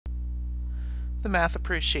The Math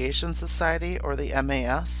Appreciation Society, or the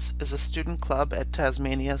MAS, is a student club at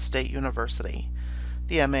Tasmania State University.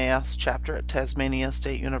 The MAS chapter at Tasmania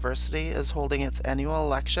State University is holding its annual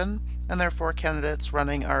election, and their 4 candidates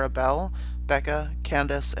running are Abel, Becca,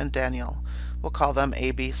 Candace, and Daniel. We'll call them A,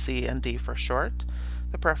 B, C, and D for short.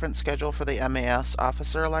 The preference schedule for the MAS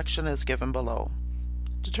officer election is given below.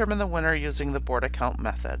 Determine the winner using the Borda Count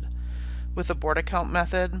Method. With the Borda Count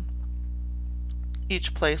Method,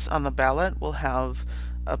 each place on the ballot will have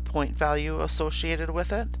a point value associated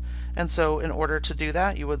with it, and so in order to do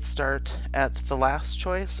that you would start at the last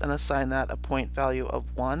choice and assign that a point value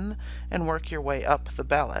of 1 and work your way up the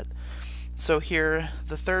ballot. So here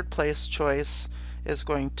the third place choice is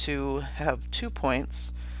going to have 2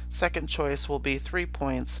 points, second choice will be 3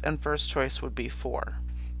 points, and first choice would be 4.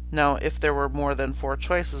 Now if there were more than 4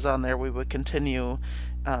 choices on there we would continue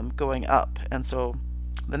going up, and so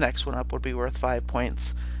the next one up would be worth 5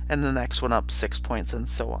 points, and the next one up 6 points, and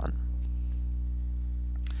so on.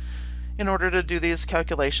 In order to do these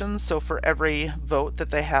calculations, so for every vote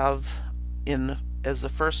that they have in as the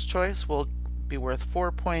first choice will be worth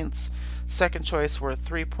 4 points, second choice worth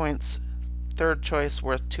 3 points, third choice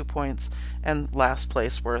worth 2 points, and last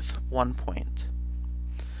place worth 1 point.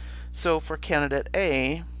 So for candidate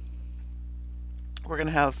A, we're going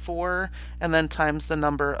to have 4 and then times the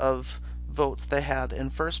number of votes they had in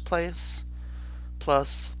first place,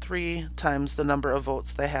 plus 3 times the number of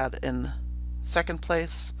votes they had in second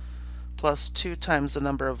place, plus 2 times the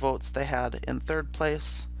number of votes they had in third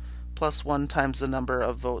place, plus 1 times the number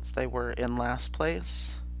of votes they were in last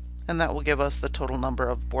place, and that will give us the total number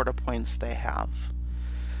of Borda points they have.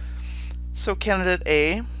 So candidate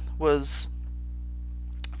A was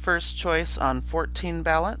first choice on 14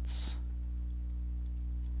 ballots,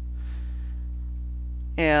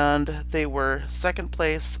 and they were second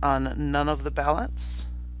place on none of the ballots.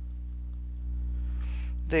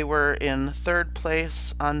 They were in third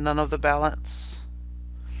place on none of the ballots,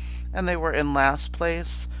 and they were in last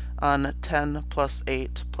place on 10 plus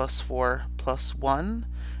 8 plus 4 plus 1,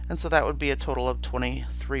 and so that would be a total of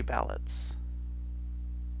 23 ballots.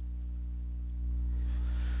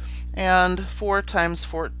 And 4 times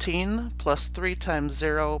 14 plus 3 times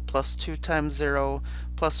 0 plus 2 times 0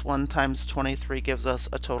 plus 1 times 23 gives us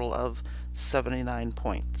a total of 79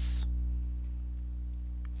 points.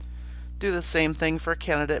 Do the same thing for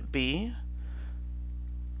candidate B.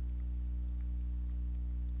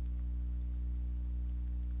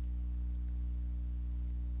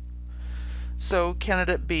 So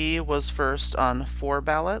candidate B was first on 4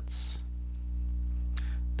 ballots.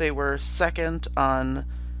 They were second on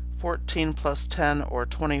 14 plus 10 or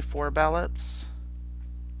 24 ballots.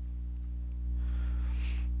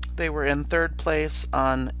 They were in third place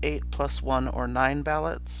on 8 plus 1 or 9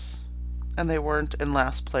 ballots, and they weren't in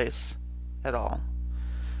last place at all.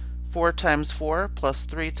 4 times 4 plus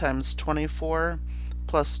 3 times 24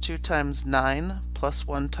 plus 2 times 9 plus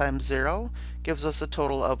 1 times 0 gives us a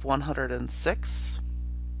total of 106.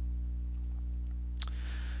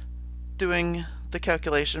 Doing the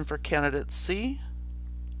calculation for candidate C,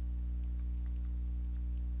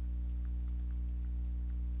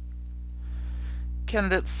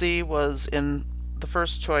 candidate C was in the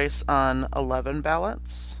first choice on 11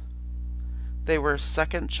 ballots. They were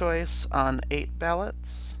second choice on 8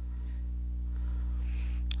 ballots.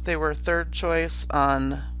 They were third choice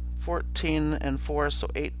on 14 and 4, so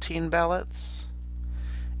 18 ballots.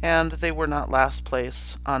 And they were not last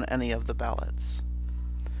place on any of the ballots.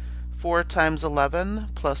 4 times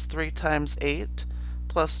 11 plus 3 times 8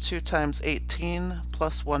 plus 2 times 18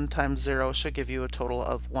 plus 1 times 0 should give you a total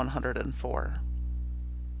of 104.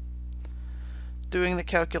 Doing the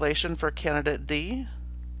calculation for candidate D,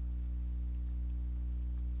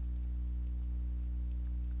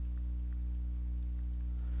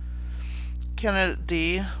 candidate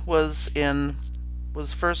D was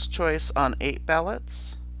first choice on 8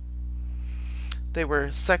 ballots. They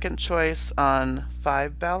were second choice on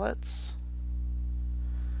 5 ballots.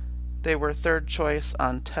 They were third choice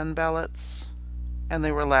on 10 ballots, and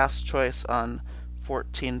they were last choice on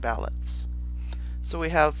 14 ballots. So we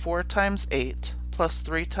have 4 times 8 plus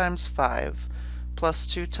 3 times 5 plus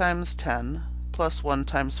 2 times 10 plus 1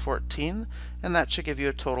 times 14, and that should give you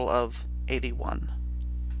a total of 81.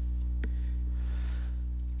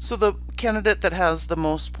 So the candidate that has the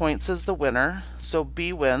most points is the winner, so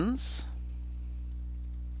B wins.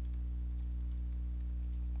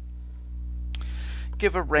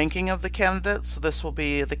 Give a ranking of the candidates, so this will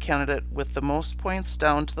be the candidate with the most points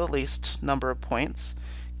down to the least number of points.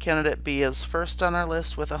 Candidate B is first on our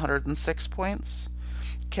list with 106 points.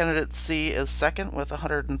 Candidate C is second with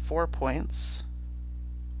 104 points.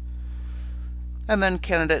 and then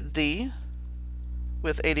candidate D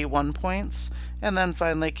with 81 points, and then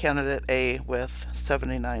finally candidate A with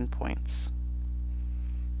 79 points.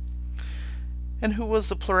 And who was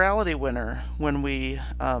the plurality winner when we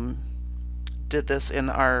did this in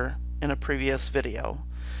a previous video?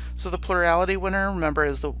 So the plurality winner, remember,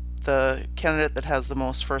 is the candidate that has the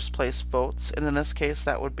most first place votes, and in this case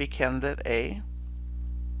that would be candidate A.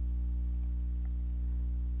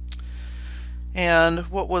 And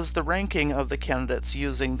what was the ranking of the candidates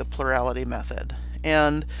using the plurality method?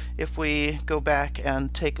 And if we go back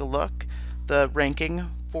and take a look, the ranking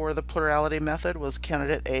for the plurality method was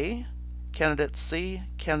candidate A, candidate C,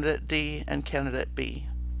 candidate D, and candidate B.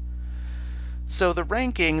 So the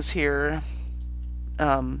rankings here,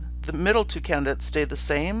 the middle two candidates stayed the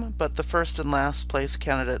same, but the first and last place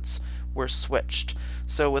candidates were switched.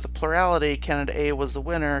 So with a plurality, candidate A was the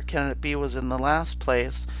winner, candidate B was in the last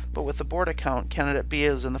place, but with the Borda count, candidate B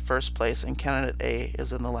is in the first place and candidate A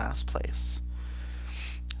is in the last place.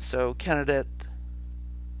 So candidate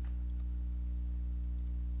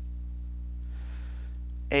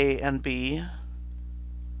A and B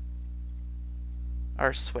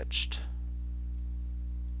are switched.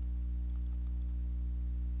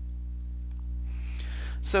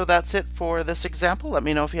 So that's it for this example. Let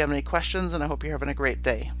me know if you have any questions, and I hope you're having a great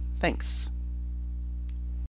day. Thanks.